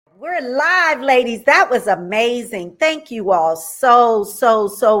We're live, ladies. That was amazing. Thank you all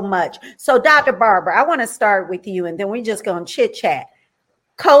so much. So, Dr. Barber, I want to start with you, and then we're just going to chit chat.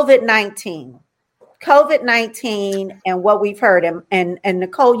 COVID-19. COVID-19 and what we've heard, and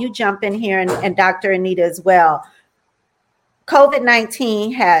Nicole, you jump in here, and Dr. Anita as well.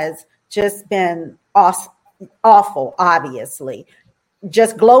 COVID-19 has just been awful, obviously,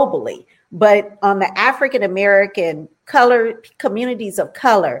 just globally. But on the African American communities of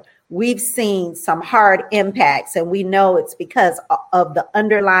color, we've seen some hard impacts, and we know it's because of the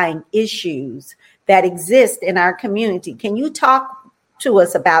underlying issues that exist in our community. Can you talk to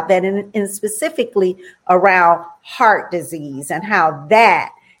us about that, and specifically around heart disease and how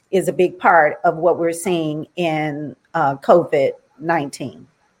that is a big part of what we're seeing in COVID-19?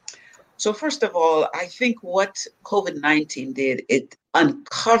 So first of all, I think what COVID-19 did, it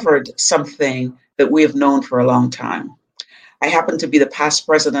uncovered something that we have known for a long time. I happen to be the past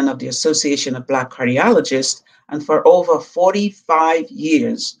president of the Association of Black Cardiologists, and for over 45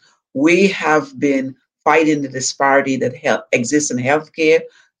 years, we have been fighting the disparity that exists in healthcare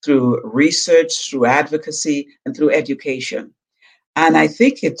through research, through advocacy, and through education. And I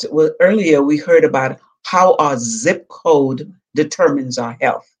think earlier we heard about how our zip code determines our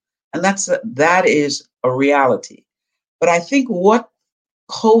health. And that is a reality. But I think what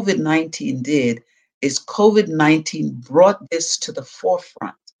COVID-19 did is COVID-19 brought this to the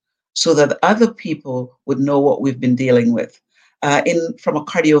forefront so that other people would know what we've been dealing with. From a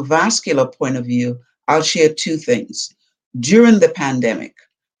cardiovascular point of view, I'll share two things. During the pandemic,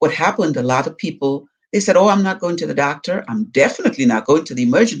 what happened, a lot of people, they said, oh, I'm not going to the doctor. I'm definitely not going to the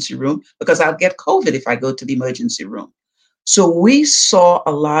emergency room because I'll get COVID if I go to the emergency room. So we saw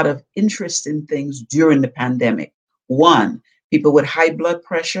a lot of interesting things during the pandemic. One, people with high blood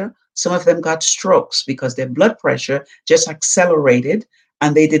pressure, some of them got strokes because their blood pressure just accelerated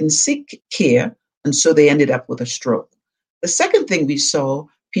and they didn't seek care. And so they ended up with a stroke. The second thing we saw,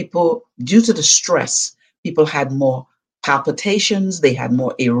 people, due to the stress, people had more palpitations, they had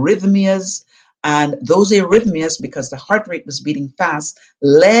more arrhythmias, and those arrhythmias, because the heart rate was beating fast,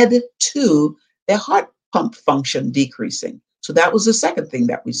 led to their heart pump function decreasing. So that was the second thing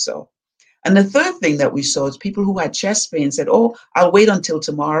that we saw. And the third thing that we saw is people who had chest pain said, oh, I'll wait until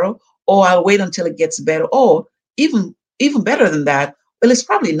tomorrow, or I'll wait until it gets better, or even better than that, well, it's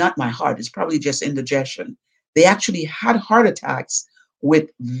probably not my heart, it's probably just indigestion. They actually had heart attacks with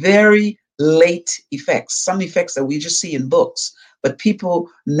very late effects, some effects that we just see in books. But people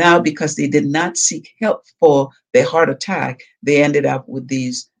now, because they did not seek help for their heart attack, they ended up with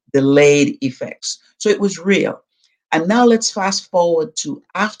these delayed effects. So it was real. And now let's fast forward to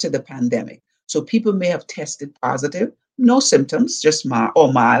after the pandemic. So people may have tested positive, no symptoms, just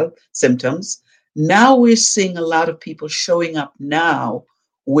mild symptoms. Now we're seeing a lot of people showing up now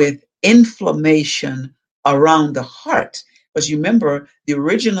with inflammation around the heart. Because you remember the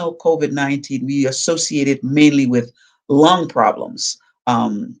original COVID-19, we associated mainly with lung problems,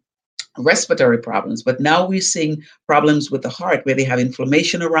 respiratory problems. But now we're seeing problems with the heart where they have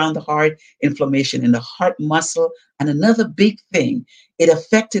inflammation around the heart, inflammation in the heart muscle. And another big thing,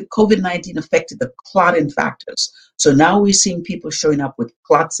 COVID-19 affected the clotting factors. So now we're seeing people showing up with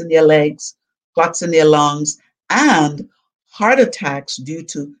clots in their legs, clots in their lungs, and heart attacks due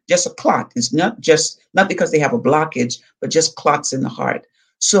to just a clot. It's not because they have a blockage, but just clots in the heart.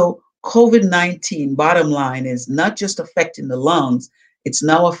 So COVID-19, bottom line, is not just affecting the lungs, it's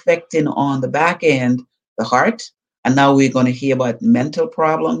now affecting on the back end, the heart. And now we're going to hear about mental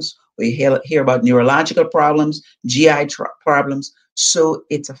problems. We hear about neurological problems, GI problems. So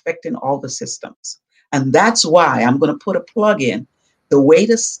it's affecting all the systems. And that's why I'm going to put a plug in. The way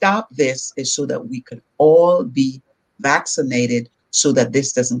to stop this is so that we could all be vaccinated so that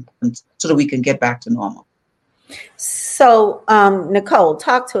so that we can get back to normal. So, Nicole,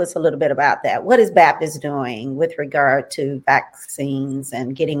 talk to us a little bit about that. What is Baptist doing with regard to vaccines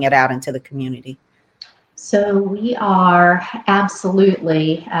and getting it out into the community? So we are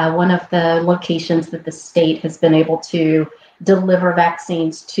absolutely one of the locations that the state has been able to deliver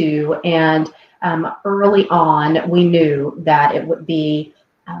vaccines to. And early on, we knew that it would be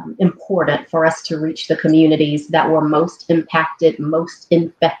important for us to reach the communities that were most impacted, most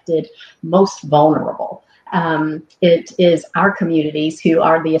infected, most vulnerable. It is our communities who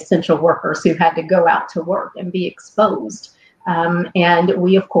are the essential workers who had to go out to work and be exposed. And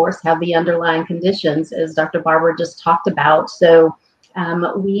we, of course, have the underlying conditions, as Dr. Barber just talked about. So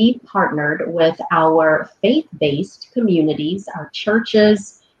we partnered with our faith-based communities, our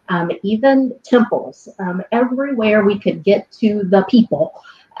churches, even temples, everywhere we could get to the people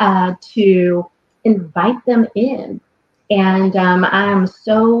to invite them in And I'm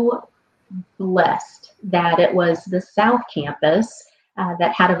so blessed that it was the South Campus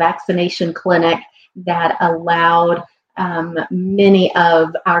that had a vaccination clinic that allowed many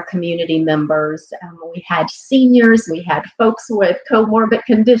of our community members. We had seniors, we had folks with comorbid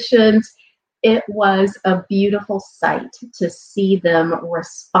conditions. It was a beautiful sight to see them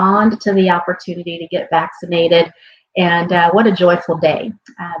respond to the opportunity to get vaccinated. And what a joyful day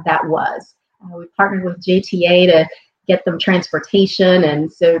that was. We partnered with JTA to get them transportation,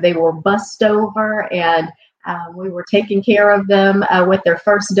 and so they were bussed over, and we were taking care of them with their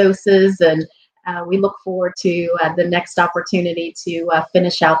first doses, and we look forward to the next opportunity to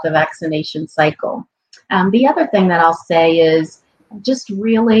finish out the vaccination cycle. The other thing that I'll say is just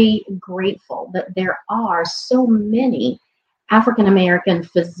really grateful that there are so many African American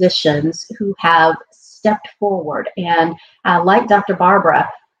physicians who have stepped forward and, like Dr. Barbara,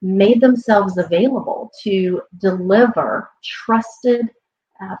 made themselves available to deliver trusted,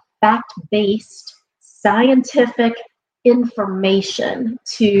 fact-based, scientific information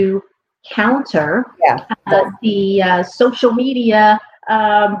to counter the social media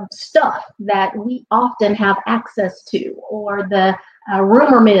stuff that we often have access to, or the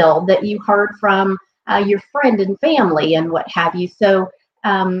rumor mill that you heard from your friend and family and what have you. So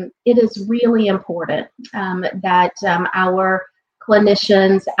it is really important that our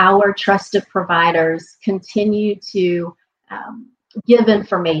clinicians, our trusted providers continue to give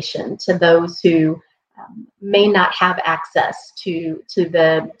information to those who may not have access to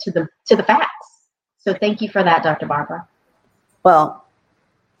the facts. So thank you for that, Dr. Barbara. Well,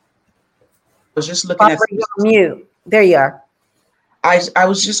 I was just looking Barbara, you're on mute. There you are. I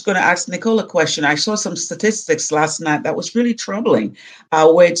was just going to ask Nicole a question. I saw some statistics last night that was really troubling,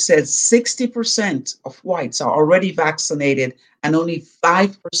 where it said 60% of whites are already vaccinated and only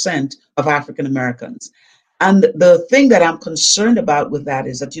 5% of African Americans. And the thing that I'm concerned about with that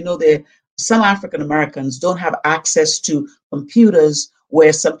is that, some African Americans don't have access to computers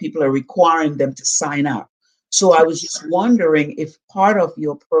where some people are requiring them to sign up. So I was just wondering if part of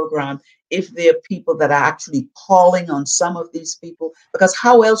your program, if there are people that are actually calling on some of these people, because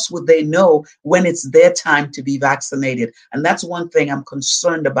how else would they know when it's their time to be vaccinated? And that's one thing I'm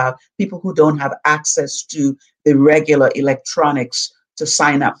concerned about, people who don't have access to the regular electronics to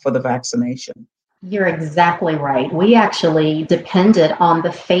sign up for the vaccination. You're exactly right. We actually depended on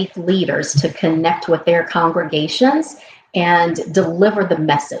the faith leaders to connect with their congregations and deliver the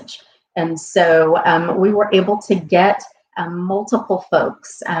message. And so we were able to get multiple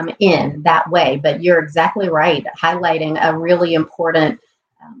folks in that way. But you're exactly right, highlighting a really important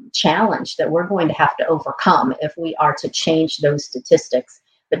challenge that we're going to have to overcome if we are to change those statistics.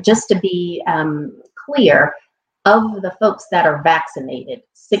 But just to be clear, of the folks that are vaccinated,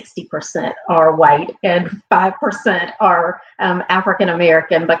 60% are white and 5% are African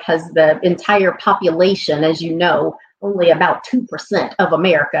American, because the entire population, as you know, only about 2% of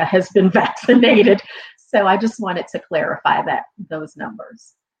America has been vaccinated. So I just wanted to clarify those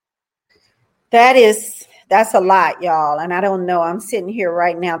numbers. That's a lot, y'all. And I don't know, I'm sitting here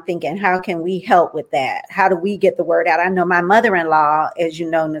right now thinking, how can we help with that? How do we get the word out? I know my mother-in-law, as you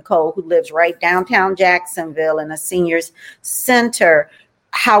know, Nicole, who lives right downtown Jacksonville in a seniors center.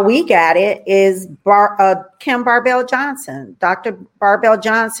 How we got it is Kim Barbell Johnson, Dr. Barbell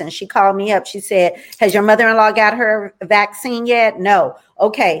Johnson. She called me up. She said, has your mother-in-law got her vaccine yet? No.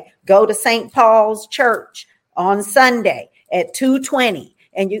 Okay, go to St. Paul's Church on Sunday at 2:20.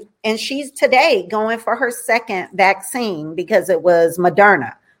 And she's today going for her second vaccine because it was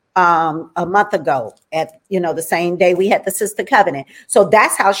Moderna a month ago at, the same day we had the Sistah Covenant. So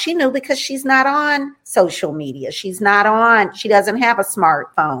that's how she knew, because she's not on social media. She doesn't have a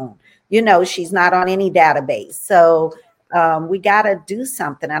smartphone. She's not on any database. So we got to do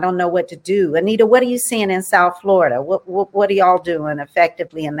something. I don't know what to do. Anita, what are you seeing in South Florida? What are y'all doing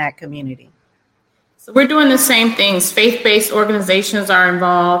effectively in that community? So we're doing the same things. Faith-based organizations are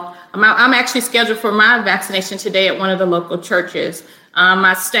involved. I'm actually scheduled for my vaccination today at one of the local churches.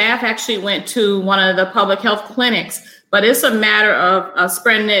 My staff actually went to one of the public health clinics, but it's a matter of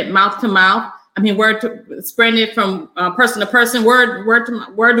spreading it mouth to mouth. Spreading it from person to person, word to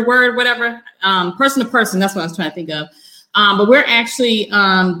word, whatever, person to person. That's what I was trying to think of. But we're actually,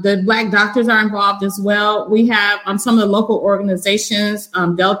 the Black doctors are involved as well. We have some of the local organizations,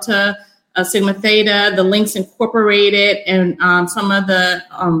 Delta, Sigma Theta, the Links Incorporated, and some of the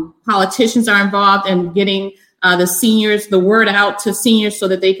politicians are involved in getting the word out to seniors so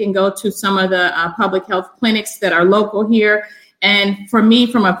that they can go to some of the public health clinics that are local here. And for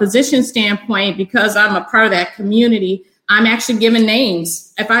me, from a physician standpoint, because I'm a part of that community, I'm actually giving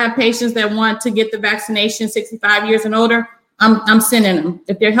names. If I have patients that want to get the vaccination 65 years and older, I'm sending them.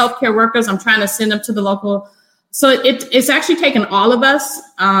 If they're healthcare workers, I'm trying to send them to the local. So it's actually taken all of us,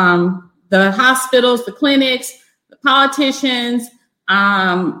 the hospitals, the clinics, the politicians,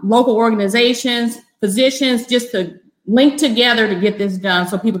 local organizations, physicians, just to link together to get this done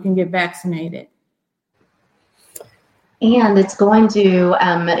so people can get vaccinated. And it's going to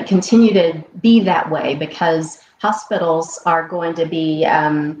continue to be that way because hospitals are going to be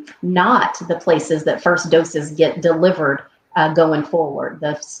not the places that first doses get delivered going forward.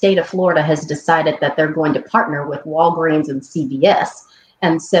 The state of Florida has decided that they're going to partner with Walgreens and CVS.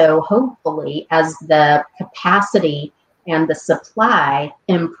 And so hopefully as the capacity and the supply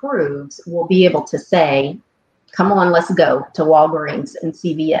improves, we'll be able to say, come on, let's go to Walgreens and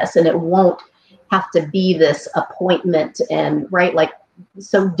CVS. And it won't have to be this appointment and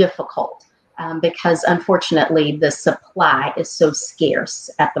so difficult because unfortunately the supply is so scarce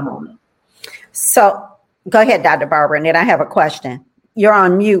at the moment. So go ahead, Dr. Barbara, and then I have a question. You're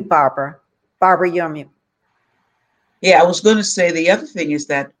on mute, Barbara. Barbara, you're on mute. Yeah, I was going to say the other thing is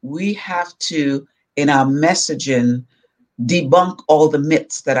that we have to, in our messaging, debunk all the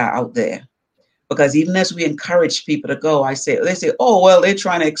myths that are out there. Because even as we encourage people to go, they say, oh, well, they're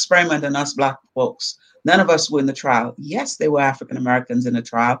trying to experiment on us Black folks. None of us were in the trial. Yes, there were African Americans in the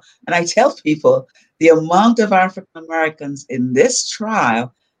trial. And I tell people the amount of African Americans in this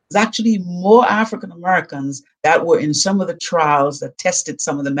trial is actually more African Americans that were in some of the trials that tested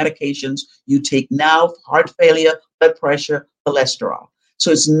some of the medications you take now for heart failure, blood pressure, cholesterol.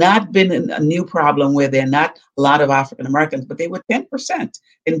 So it's not been a new problem where there are not a lot of African Americans, but they were 10%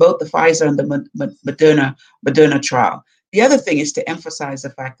 in both the Pfizer and the Moderna trial. The other thing is to emphasize the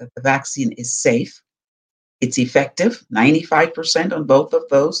fact that the vaccine is safe. It's effective, 95% on both of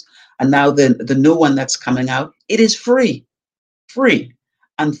those. And now the new one that's coming out, it is free.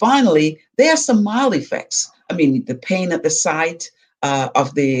 And finally, there are some mild effects. I mean, the pain at the site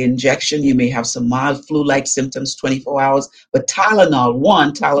of the injection, you may have some mild flu-like symptoms 24 hours, but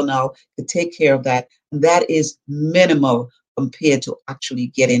Tylenol could take care of that. And that is minimal compared to actually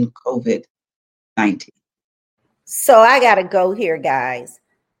getting COVID-19. So I got to go here, guys.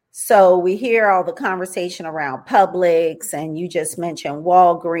 So we hear all the conversation around Publix, and you just mentioned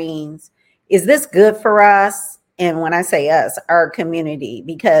Walgreens. Is this good for us? And when I say us, our community,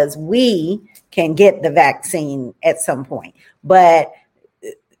 because we can get the vaccine at some point. But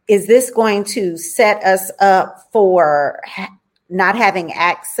is this going to set us up for not having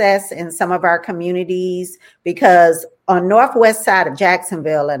access in some of our communities? Because on northwest side of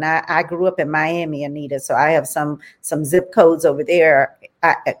Jacksonville, and I grew up in Miami, Anita, so I have some zip codes over there,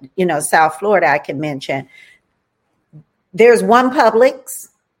 South Florida I can mention. There's one Publix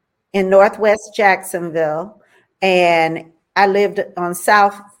in northwest Jacksonville, and I lived on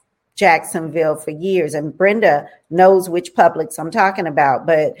South Jacksonville for years, and Brenda knows which Publix I'm talking about.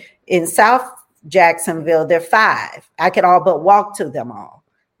 But in South Jacksonville, there are 5. I could all but walk to them all.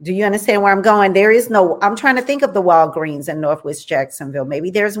 Do you understand where I'm going? There is no, I'm trying to think of the Walgreens in Northwest Jacksonville.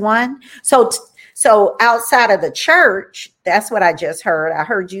 Maybe there's one. So outside of the church, that's what I just heard. I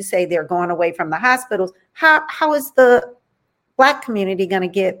heard you say they're going away from the hospitals. How is the Black community going to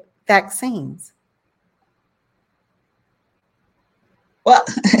get vaccines? Well,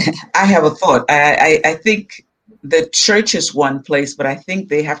 I have a thought. I think the church is one place, but I think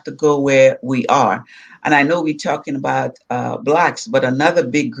they have to go where we are. And I know we're talking about Blacks, but another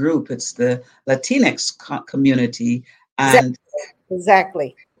big group, it's the Latinx community. And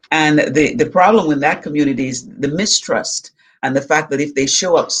exactly. And the problem with that community is the mistrust and the fact that if they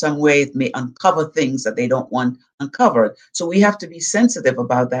show up somewhere, it may uncover things that they don't want uncovered. So we have to be sensitive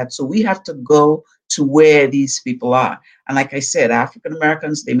about that. So we have to go to where these people are. And like I said, African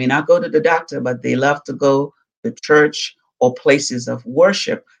Americans, they may not go to the doctor, but they love to go to church or places of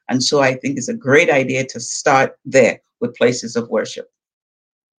worship. And so I think it's a great idea to start there with places of worship.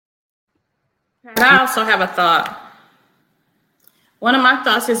 And I also have a thought. One of my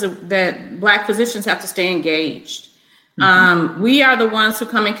thoughts is that Black physicians have to stay engaged. Mm-hmm. We are the ones who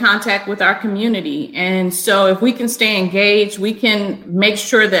come in contact with our community. And so if we can stay engaged, we can make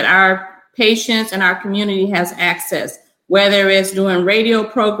sure that our patients and our community has access, whether it's doing radio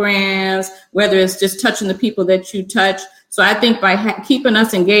programs, whether it's just touching the people that you touch. So I think by keeping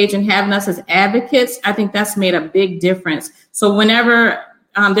us engaged and having us as advocates, I think that's made a big difference. So whenever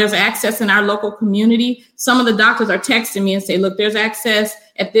there's access in our local community. Some of the doctors are texting me and say, look, there's access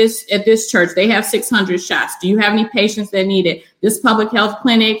at this church. They have 600 shots. Do you have any patients that need it? This public health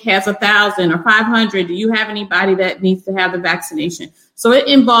clinic has 1,000 or 500. Do you have anybody that needs to have the vaccination? So it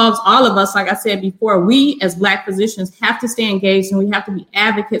involves all of us. Like I said before, we as Black physicians have to stay engaged, and we have to be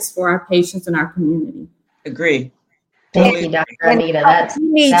advocates for our patients in our community. Agree. Thank you, Dr. Anita.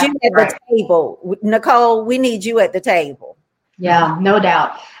 We need you at the table. Nicole, we need you at the table. Yeah, no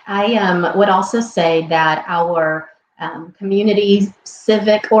doubt. I would also say that our community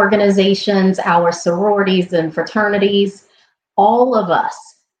civic organizations, our sororities and fraternities, all of us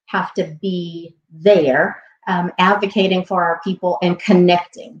have to be there advocating for our people and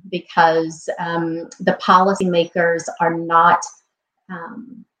connecting, because the policymakers are not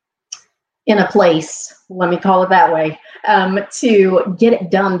in a place, let me call it that way, to get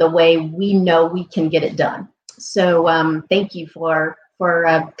it done the way we know we can get it done. So thank you for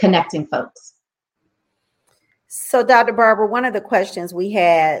connecting folks. So Dr. Barber, one of the questions we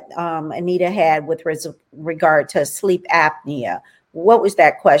had, Anita had with regard to sleep apnea. What was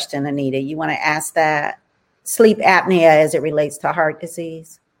that question, Anita? You want to ask that? Sleep apnea as it relates to heart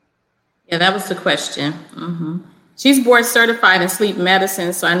disease? Yeah, that was the question. Mm-hmm. She's board certified in sleep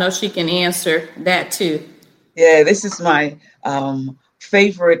medicine, so I know she can answer that too. Yeah, this is my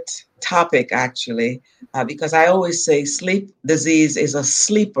favorite topic, actually, because I always say sleep disease is a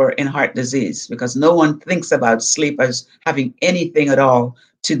sleeper in heart disease, because no one thinks about sleep as having anything at all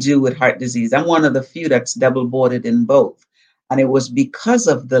to do with heart disease. I'm one of the few that's double boarded in both. And it was because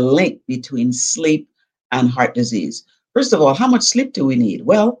of the link between sleep and heart disease. First of all, how much sleep do we need?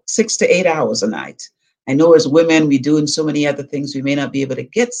 Well, 6 to 8 hours a night. I know as women, we do in so many other things, we may not be able to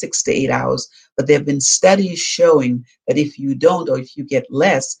get 6 to 8 hours, but there have been studies showing that if you don't, or if you get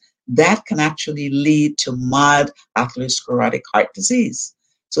less, that can actually lead to mild atherosclerotic heart disease.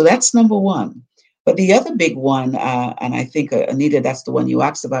 So that's number one. But the other big one, and I think, Anita, that's the one you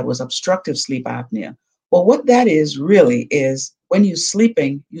asked about, was obstructive sleep apnea. Well, what that is really is when you're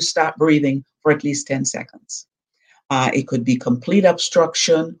sleeping, you stop breathing for at least 10 seconds. It could be complete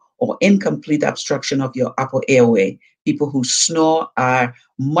obstruction or incomplete obstruction of your upper airway. People who snore are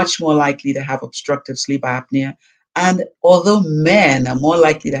much more likely to have obstructive sleep apnea. And although men are more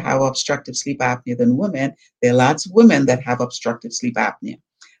likely to have obstructive sleep apnea than women, there are lots of women that have obstructive sleep apnea.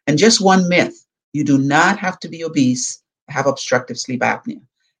 And just one myth, you do not have to be obese to have obstructive sleep apnea,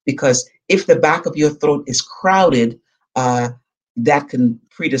 because if the back of your throat is crowded, that can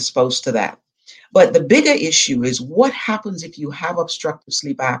predispose to that. But the bigger issue is what happens if you have obstructive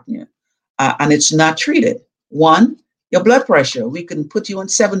sleep apnea and it's not treated. One, your blood pressure. We can put you on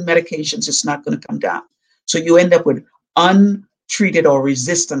 7 medications. It's not going to come down. So you end up with untreated or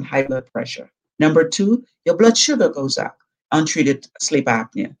resistant high blood pressure. Number 2, your blood sugar goes up, untreated sleep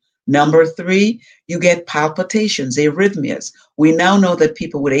apnea. Number 3, you get palpitations, arrhythmias. We now know that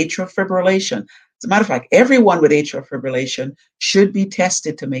people with atrial fibrillation, as a matter of fact, everyone with atrial fibrillation should be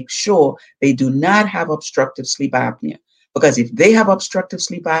tested to make sure they do not have obstructive sleep apnea. Because if they have obstructive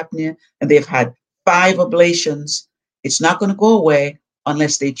sleep apnea and they've had 5 ablations, it's not going to go away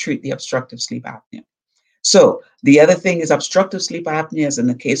unless they treat the obstructive sleep apnea. So the other thing is obstructive sleep apnea, as in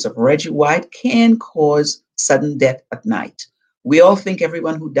the case of Reggie White, can cause sudden death at night. We all think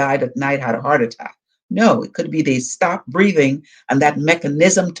everyone who died at night had a heart attack. No, it could be they stopped breathing, and that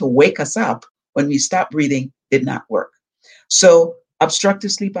mechanism to wake us up when we stopped breathing did not work. So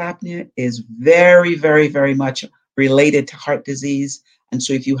obstructive sleep apnea is very, very, very much related to heart disease. And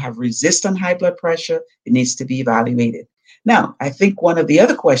so if you have resistant high blood pressure, it needs to be evaluated. Now, I think one of the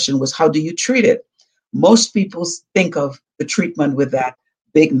other questions was, how do you treat it? Most people think of the treatment with that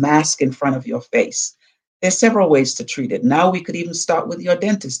big mask in front of your face. There's several ways to treat it. Now we could even start with your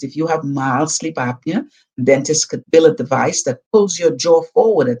dentist. If you have mild sleep apnea, the dentist could build a device that pulls your jaw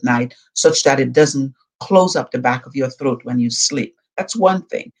forward at night such that it doesn't close up the back of your throat when you sleep. That's one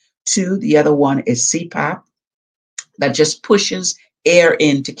thing. 2, the other one is CPAP, that just pushes air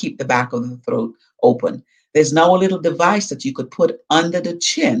in to keep the back of the throat open. There's now a little device that you could put under the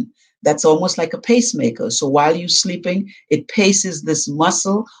chin that's almost like a pacemaker. So while you're sleeping, it paces this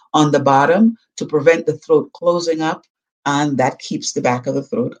muscle on the bottom to prevent the throat closing up, and that keeps the back of the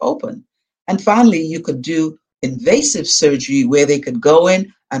throat open. And finally, you could do invasive surgery where they could go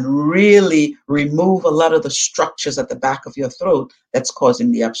in and really remove a lot of the structures at the back of your throat that's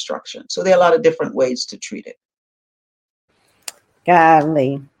causing the obstruction. So there are a lot of different ways to treat it.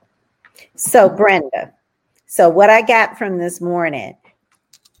 Golly. So Brenda, so what I got from this morning,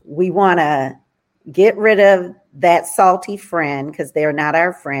 we want to get rid of that salty friend because they're not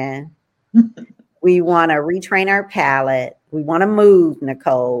our friend. We want to retrain our palate. We want to move,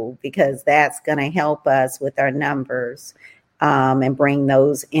 Nicole, because that's going to help us with our numbers and bring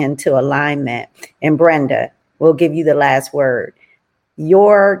those into alignment. And Brenda, we'll give you the last word.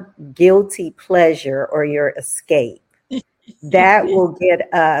 Your guilty pleasure or your escape, that will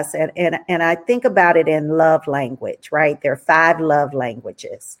get us. And I think about it in love language, right? There are 5 love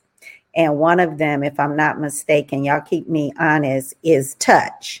languages. And one of them, if I'm not mistaken, y'all keep me honest, is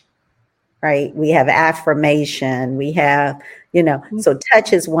touch. Right? We have affirmation. We have, so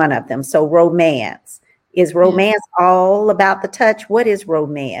touch is one of them. So romance. Is romance all about the touch? What is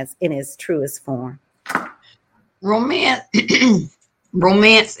romance in its truest form? Romance,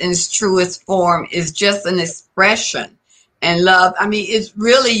 romance in its truest form is just an expression. And love, I mean, it's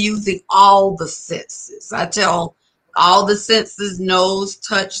really using all the senses. I tell all the senses, nose,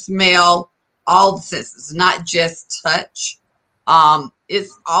 touch, smell, all the senses, not just touch.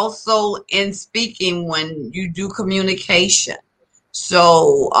 It's also in speaking when you do communication.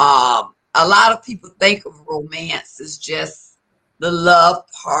 So a lot of people think of romance as just the love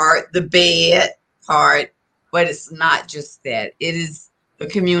part, the bed part, but it's not just that. It is the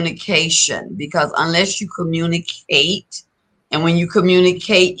communication, because unless you communicate, and when you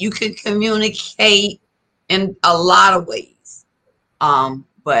communicate, you can communicate in a lot of ways.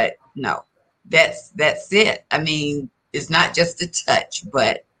 But no, that's it. I mean, it's not just the touch,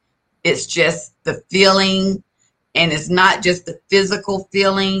 but it's just the feeling. And it's not just the physical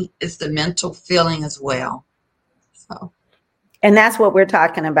feeling, it's the mental feeling as well. So, and that's what we're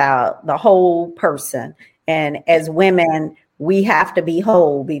talking about, the whole person. And as women, we have to be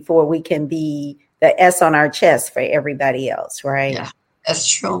whole before we can be the S on our chest for everybody else, right? Yeah, that's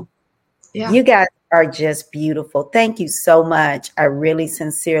true. Yeah. You guys are just beautiful. Thank you so much. I really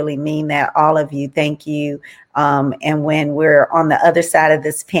sincerely mean that. All of you, thank you. And when we're on the other side of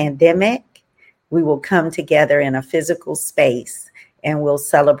this pandemic, we will come together in a physical space and we'll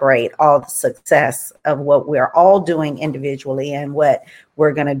celebrate all the success of what we're all doing individually and what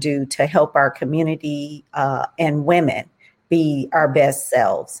we're going to do to help our community and women be our best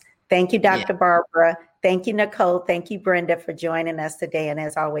selves. Thank you, Dr. Barbara. Thank you, Nicole. Thank you, Brenda, for joining us today. And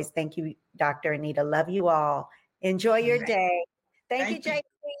as always, thank you, Dr. Anita. Love you all. Enjoy your day. Thank you,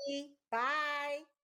 JC. Bye.